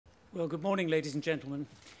Well, good morning, ladies and gentlemen.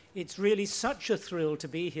 It's really such a thrill to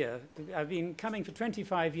be here. I've been coming for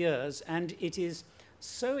 25 years, and it is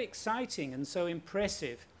so exciting and so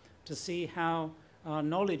impressive to see how our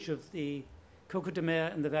knowledge of the Coco de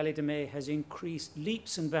Mer and the Vallée de Mai has increased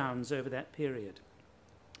leaps and bounds over that period.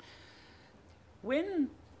 When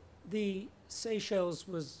the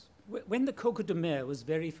Coco de Mer was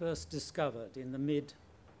very first discovered in the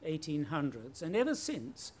mid-1800s, and ever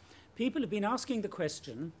since, people have been asking the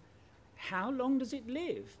question, how long does it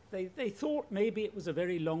live? They thought maybe it was a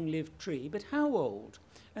very long-lived tree, but how old?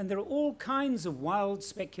 And there are all kinds of wild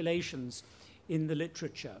speculations in the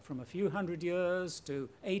literature, from a few hundred years to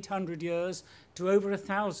 800 years to over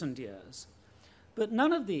 1,000 years. But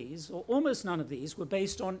none of these, or almost none of these, were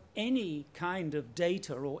based on any kind of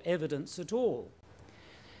data or evidence at all.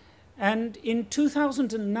 And in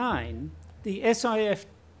 2009, the SIF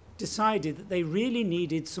decided that they really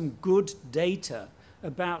needed some good data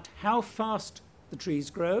about how fast the trees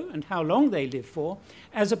grow and how long they live for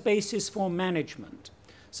as a basis for management.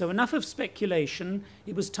 So enough of speculation,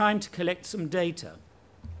 it was time to collect some data.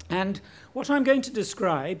 And what I'm going to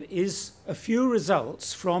describe is a few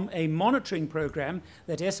results from a monitoring program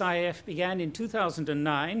that SIF began in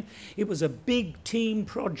 2009. It was a big team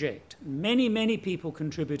project. Many, many people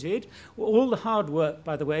contributed. All the hard work,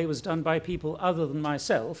 by the way, was done by people other than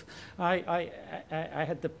myself. I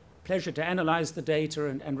had the pleasure to analyze the data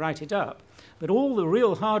and write it up. But all the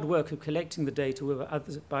real hard work of collecting the data were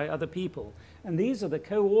by other people. And these are the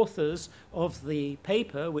co-authors of the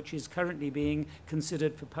paper, which is currently being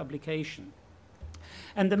considered for publication.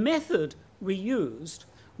 And the method we used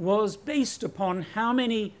was based upon how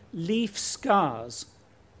many leaf scars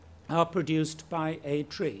are produced by a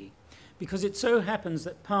tree. Because it so happens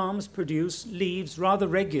that palms produce leaves rather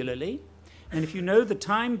regularly. And if you know the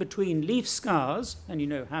time between leaf scars, and you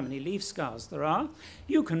know how many leaf scars there are,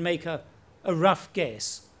 you can make a rough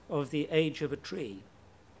guess of the age of a tree.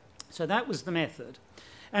 So that was the method.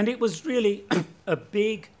 And it was really a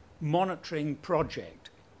big monitoring project.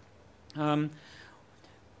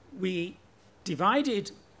 We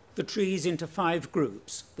divided the trees into 5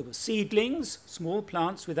 groups. There were seedlings, small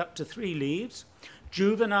plants with up to 3 leaves,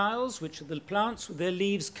 juveniles, which are the plants with their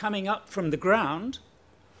leaves coming up from the ground,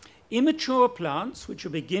 immature plants, which are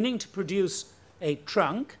beginning to produce a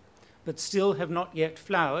trunk, but still have not yet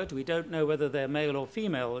flowered. We don't know whether they're male or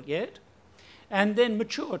female yet. And then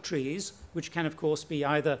mature trees, which can, of course, be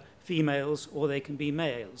either females or they can be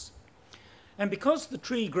males. And because the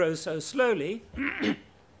tree grows so slowly,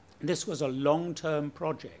 this was a long-term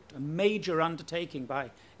project, a major undertaking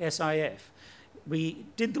by SIF. We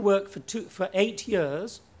did the work for 8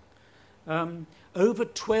 years. Over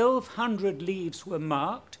 1,200 leaves were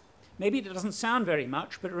marked. Maybe it doesn't sound very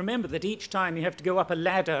much, but remember that each time you have to go up a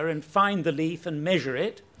ladder and find the leaf and measure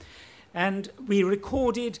it. And we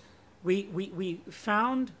recorded, we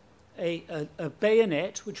found a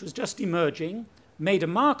bayonet, which was just emerging, made a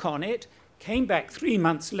mark on it, came back 3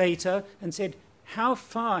 months later and said, how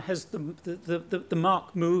far has the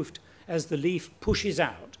mark moved as the leaf pushes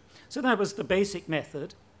out? So that was the basic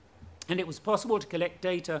method. And it was possible to collect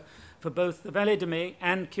data for both the Vallée de Mai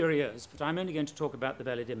and Curieuse, but I'm only going to talk about the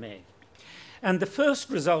Vallée de Mai. And the first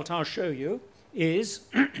result I'll show you is,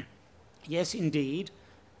 yes, indeed,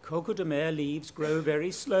 Coco de Mer leaves grow very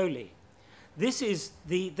slowly. This is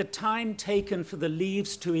the time taken for the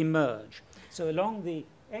leaves to emerge. So along the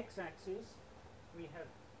x-axis, we have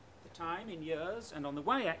the time in years, and on the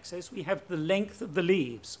y-axis, we have the length of the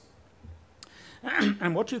leaves.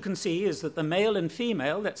 And what you can see is that the male and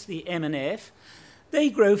female, that's the M and F, they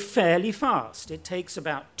grow fairly fast. It takes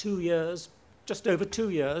about 2 years, just over 2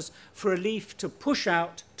 years, for a leaf to push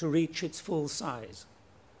out to reach its full size.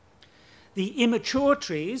 The immature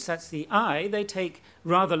trees, that's the I, they take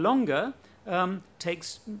rather longer,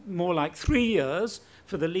 takes more like 3 years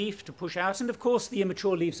for the leaf to push out. And of course, the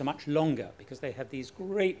immature leaves are much longer because they have these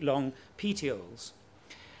great long petioles.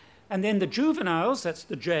 And then the juveniles, that's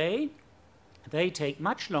the J, they take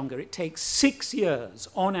much longer. It takes 6 years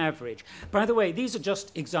on average. By the way, these are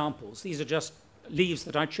just examples. These are just leaves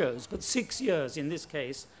that I chose, but 6 years in this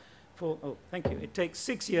case for, oh, thank you. It takes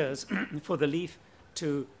 6 years for the leaf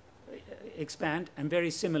to expand, and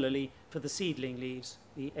very similarly for the seedling leaves,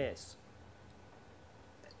 the S.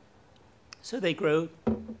 So they grow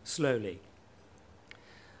slowly.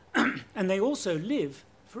 And they also live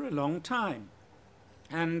for a long time.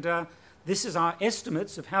 And this is our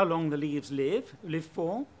estimates of how long the leaves live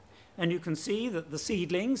for. And you can see that the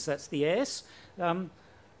seedlings, that's the S,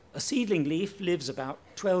 a seedling leaf lives about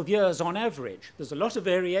 12 years on average. There's a lot of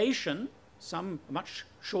variation, some much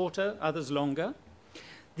shorter, others longer.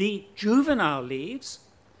 The juvenile leaves,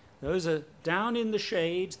 Those are down in the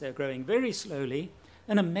shade. They're growing very slowly.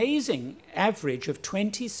 An amazing average of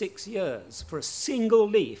 26 years for a single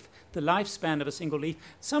leaf, the lifespan of a single leaf.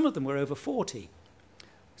 Some of them were over 40.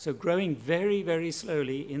 So growing very, very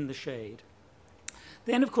slowly in the shade.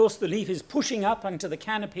 Then, of course, the leaf is pushing up onto the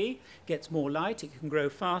canopy, gets more light, it can grow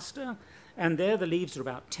faster. And there the leaves are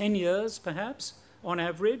about 10 years, perhaps, on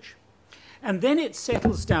average. And then it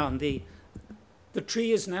settles down. The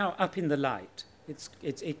tree is now up in the light.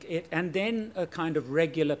 And then a kind of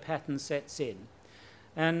regular pattern sets in.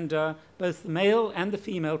 And both the male and the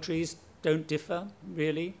female trees don't differ,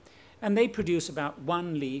 really. And they produce about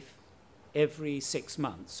one leaf every 6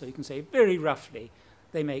 months. So you can say, very roughly,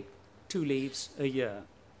 they make 2 leaves a year.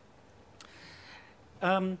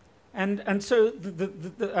 And so,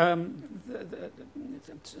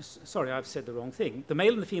 sorry, I've said the wrong thing. The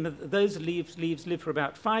male and the female, those leaves live for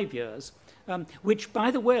about 5 years, which,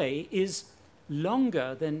 by the way, is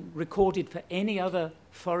longer than recorded for any other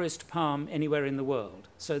forest palm anywhere in the world.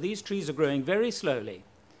 So these trees are growing very slowly.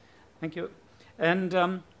 Thank you.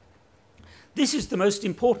 And this is the most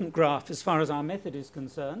important graph as far as our method is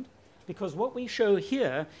concerned, because what we show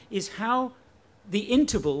here is how the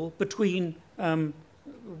interval between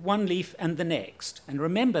one leaf and the next. And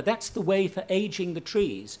remember, that's the way for aging the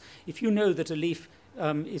trees. If you know that a leaf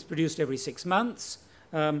is produced every 6 months,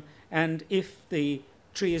 and if the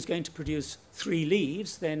tree is going to produce 3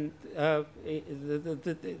 leaves, then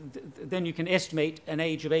then you can estimate an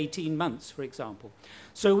age of 18 months, for example.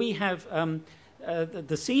 So we have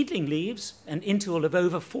the seedling leaves, an interval of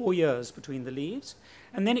over 4 years between the leaves,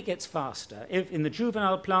 and then it gets faster. In the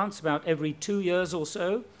juvenile plants, about every 2 years or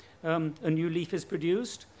so, a new leaf is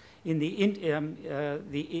produced. In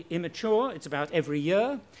the immature, it's about every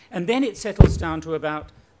year, and then it settles down to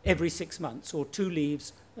about every 6 months, or 2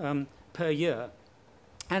 leaves per year.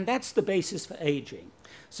 And that's the basis for aging.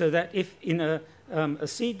 So that if in a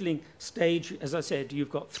seedling stage, as I said, you've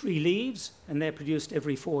got 3 leaves, and they're produced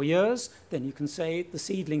every 4 years, then you can say the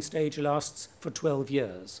seedling stage lasts for 12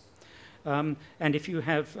 years. And if you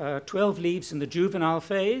have 12 leaves in the juvenile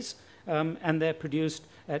phase, and they're produced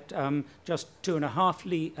at just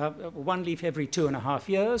 1 leaf every 2.5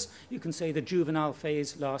 years, you can say the juvenile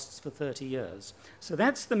phase lasts for 30 years. So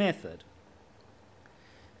that's the method.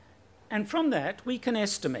 And from that, we can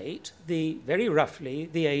estimate, very roughly,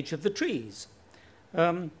 the age of the trees.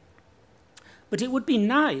 But it would be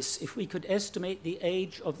nice if we could estimate the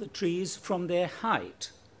age of the trees from their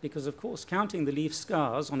height, because, of course, counting the leaf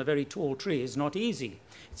scars on a very tall tree is not easy.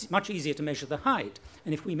 It's much easier to measure the height.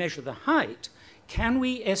 And if we measure the height, can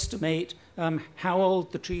we estimate how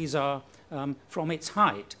old the trees are from its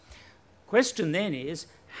height? Question then is,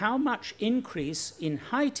 how much increase in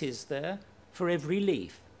height is there for every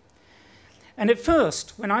leaf? And at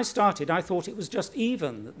first, when I started, I thought it was just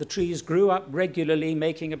even, that the trees grew up regularly,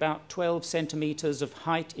 making about 12 centimeters of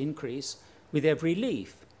height increase with every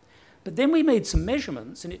leaf. But then we made some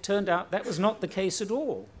measurements, and it turned out that was not the case at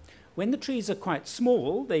all. When the trees are quite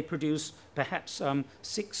small, they produce perhaps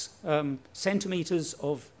 6 centimeters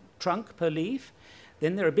of trunk per leaf.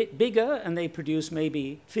 Then they're a bit bigger, and they produce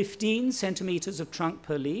maybe 15 centimeters of trunk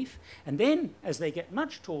per leaf. And then, as they get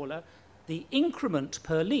much taller, the increment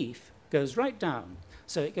per leaf goes right down.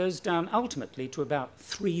 So it goes down ultimately to about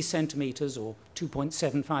 3 centimeters or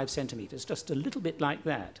 2.75 centimeters, just a little bit like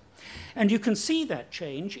that. And you can see that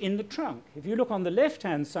change in the trunk. If you look on the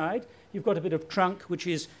left-hand side, you've got a bit of trunk which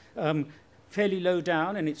is fairly low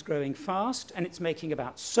down, and it's growing fast, and it's making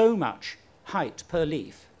about so much height per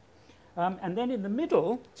leaf. And then in the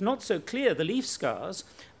middle, it's not so clear, the leaf scars,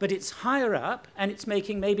 but it's higher up, and it's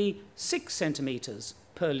making maybe 6 centimeters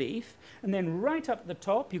per leaf. And then right up at the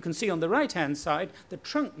top, you can see on the right-hand side, the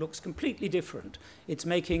trunk looks completely different. It's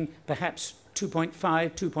making perhaps 2.5,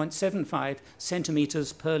 2.75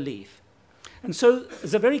 centimeters per leaf. And so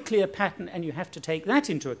there's a very clear pattern, and you have to take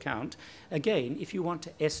that into account, again, if you want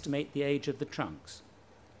to estimate the age of the trunks.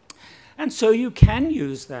 And so you can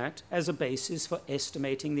use that as a basis for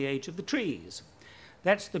estimating the age of the trees.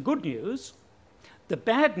 That's the good news. The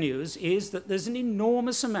bad news is that there's an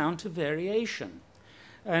enormous amount of variation.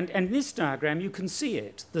 And in this diagram, you can see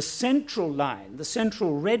it. The central line, the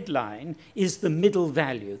central red line, is the middle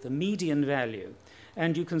value, the median value.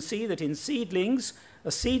 And you can see that in seedlings,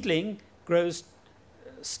 a seedling grows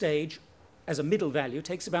stage as a middle value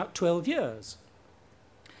takes about 12 years.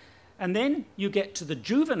 And then you get to the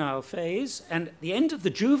juvenile phase, and at the end of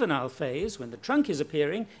the juvenile phase, when the trunk is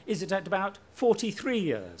appearing, is at about 43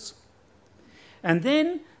 years. And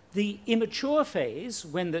then the immature phase,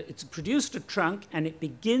 when it's produced a trunk and it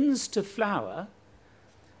begins to flower,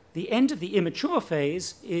 the end of the immature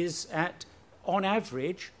phase is at, on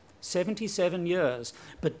average, 77 years.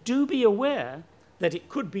 But do be aware that it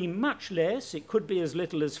could be much less, it could be as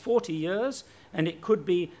little as 40 years, and it could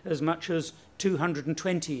be as much as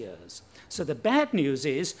 220 years. So the bad news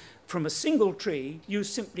is, from a single tree, you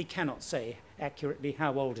simply cannot say accurately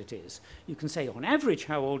how old it is. You can say on average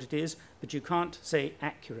how old it is, but you can't say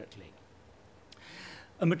accurately.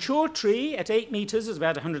 A mature tree at 8 meters is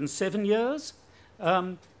about 107 years.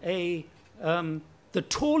 The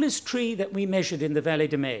tallest tree that we measured in the Vallée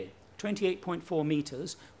de Mai, 28.4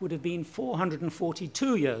 meters, would have been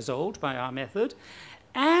 442 years old by our method.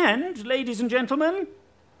 And, ladies and gentlemen,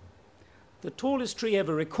 the tallest tree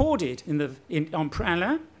ever recorded on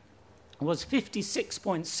Praslin was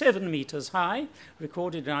 56.7 meters high,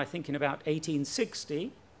 recorded, I think, in about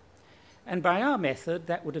 1860. And by our method,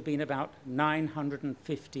 that would have been about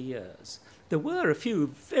 950 years. There were a few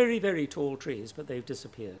very, very tall trees, but they've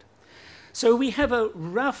disappeared. So we have a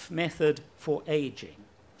rough method for aging.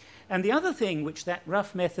 And the other thing which that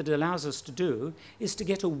rough method allows us to do is to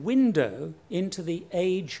get a window into the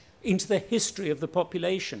age, into the history of the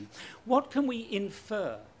population. What can we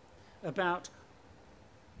infer about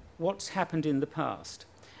what's happened in the past?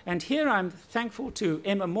 And here I'm thankful to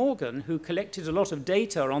Emma Morgan, who collected a lot of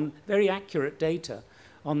data, very accurate data,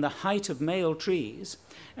 on the height of male trees.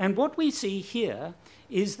 And what we see here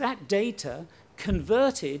is that data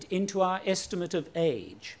converted into our estimate of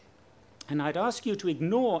age. And I'd ask you to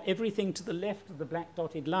ignore everything to the left of the black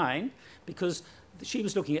dotted line, because she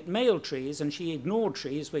was looking at male trees and she ignored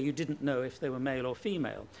trees where you didn't know if they were male or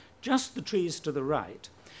female, just the trees to the right.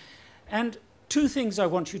 And two things I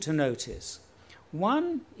want you to notice.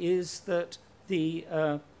 One is that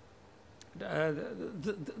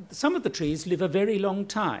some of the trees live a very long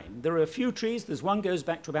time. There are a few trees, there's one goes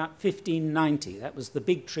back to about 1590. That was the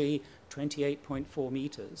big tree, 28.4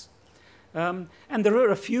 meters. And there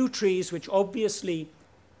are a few trees which obviously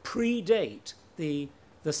predate the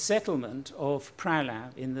settlement of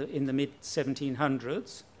Praslin in the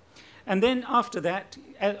mid-1700s. And then after that,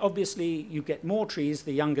 obviously, you get more trees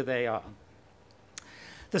the younger they are.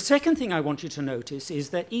 The second thing I want you to notice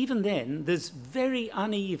is that even then, there's very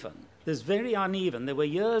uneven. There were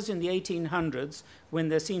years in the 1800s when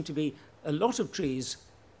there seemed to be a lot of trees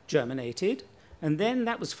germinated, and then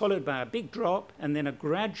that was followed by a big drop and then a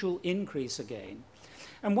gradual increase again.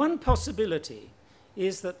 And one possibility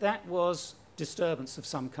is that that was disturbance of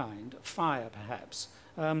some kind, fire perhaps.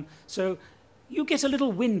 So you get a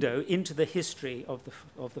little window into the history of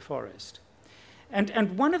the forest.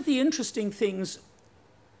 And one of the interesting things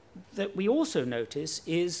that we also notice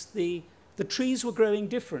is the trees were growing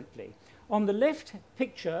differently. On the left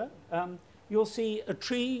picture, you'll see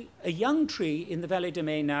a young tree in the Vallée de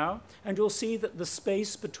Mai now, and you'll see that the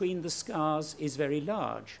space between the scars is very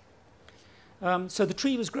large. So the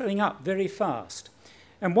tree was growing up very fast.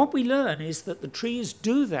 And what we learn is that the trees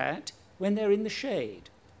do that when they're in the shade.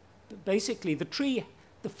 Basically, the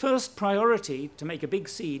first priority to make a big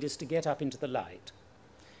seed is to get up into the light.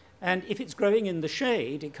 And if it's growing in the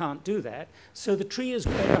shade, it can't do that. So the tree is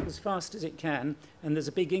growing up as fast as it can, and there's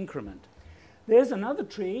a big increment. There's another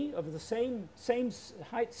tree of the same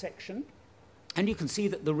height section, and you can see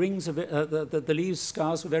that the rings of it, the leaves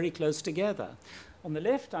scars were very close together. On the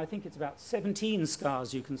left, I think it's about 17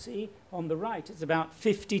 scars you can see. On the right, it's about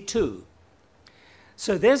 52.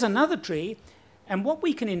 So there's another tree, and what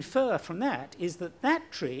we can infer from that is that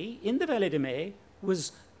that tree in the Vallée de Mai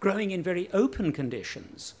was growing in very open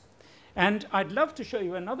conditions. And I'd love to show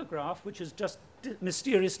you another graph, which has just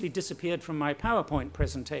mysteriously disappeared from my PowerPoint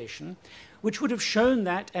presentation, which would have shown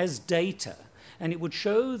that as data. And it would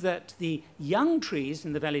show that the young trees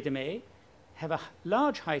in the Vallée de Mai have a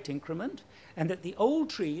large height increment, and that the old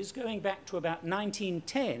trees, going back to about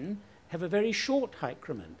 1910, have a very short height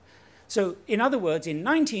increment. So, in other words, in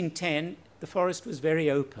 1910, the forest was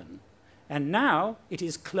very open. And now it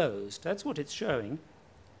is closed. That's what it's showing.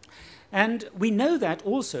 And we know that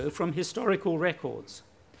also from historical records.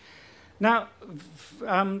 Now,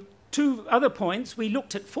 2 other points. We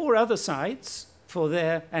looked at 4 other sites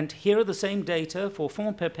and here are the same data for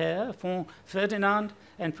Font Pépère, Font Ferdinand,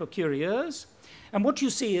 and for Curieuse. And what you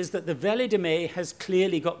see is that the Vallée de Mai has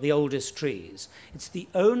clearly got the oldest trees. It's the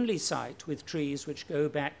only site with trees which go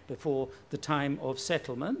back before the time of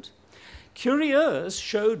settlement. Curieuse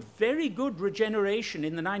showed very good regeneration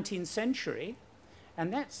in the 19th century,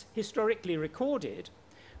 and that's historically recorded.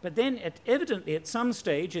 But then, evidently, at some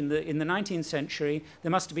stage in the 19th century,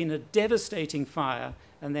 there must have been a devastating fire,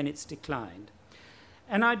 and then it's declined.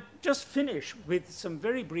 And I'd just finish with some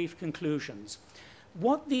very brief conclusions.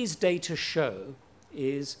 What these data show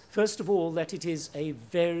is, first of all, that it is a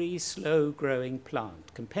very slow-growing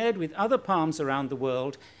plant. Compared with other palms around the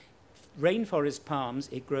world, rainforest palms,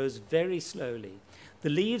 it grows very slowly. The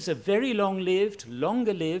leaves are very long-lived,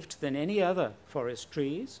 longer lived than any other forest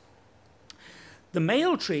trees. The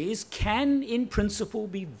male trees can, in principle,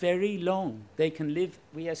 be very long. They can live,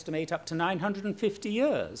 we estimate, up to 950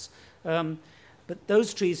 years. But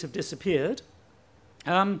those trees have disappeared.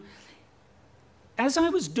 As I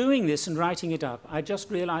was doing this and writing it up, I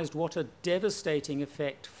just realized what a devastating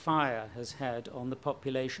effect fire has had on the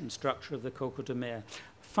population structure of the coco de mer.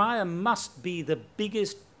 Fire must be the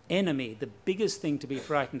biggest enemy, the biggest thing to be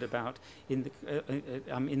frightened about in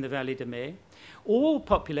the Vallée de Mai. All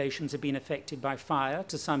populations have been affected by fire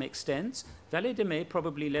to some extent. Vallée de Mai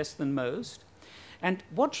probably less than most. And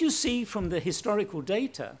what you see from the historical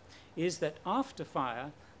data is that after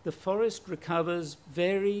fire, the forest recovers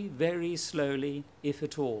very, very slowly, if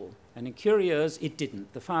at all. And in Curieux, it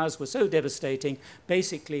didn't. The fires were so devastating,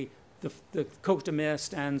 basically the coco de mer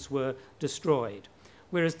stands were destroyed.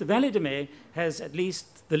 Whereas the Vallée de Mai has at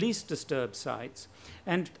least the least disturbed sites.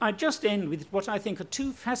 And I just end with what I think are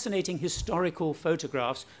two fascinating historical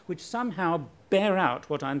photographs which somehow bear out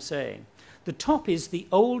what I'm saying. The top is the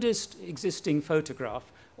oldest existing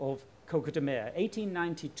photograph of coco de mer,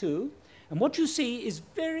 1892. And what you see is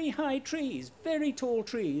very high trees, very tall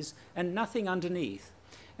trees, and nothing underneath.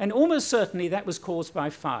 And almost certainly that was caused by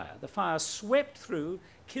fire. The fire swept through,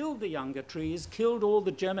 killed the younger trees, killed all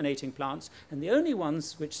the germinating plants, and the only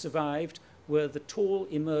ones which survived were the tall,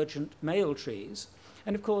 emergent male trees.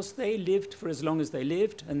 And of course, they lived for as long as they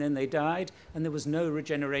lived, and then they died, and there was no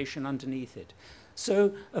regeneration underneath it.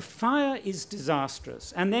 So a fire is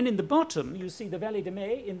disastrous. And then in the bottom, you see the Vallée de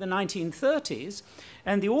Mai in the 1930s,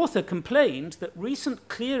 and the author complained that recent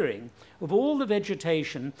clearing of all the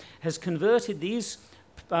vegetation has converted these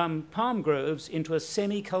palm groves into a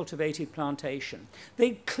semi-cultivated plantation.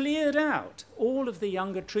 They cleared out all of the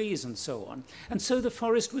younger trees and so on. And so the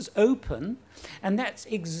forest was open, and that's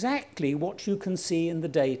exactly what you can see in the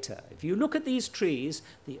data. If you look at these trees,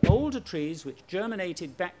 the older trees, which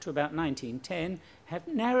germinated back to about 1910, have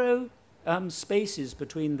narrow spaces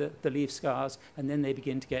between the leaf scars, and then they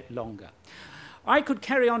begin to get longer. I could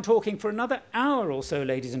carry on talking for another hour or so,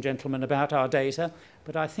 ladies and gentlemen, about our data,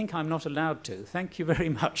 but I think I'm not allowed to. Thank you very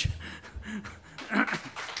much.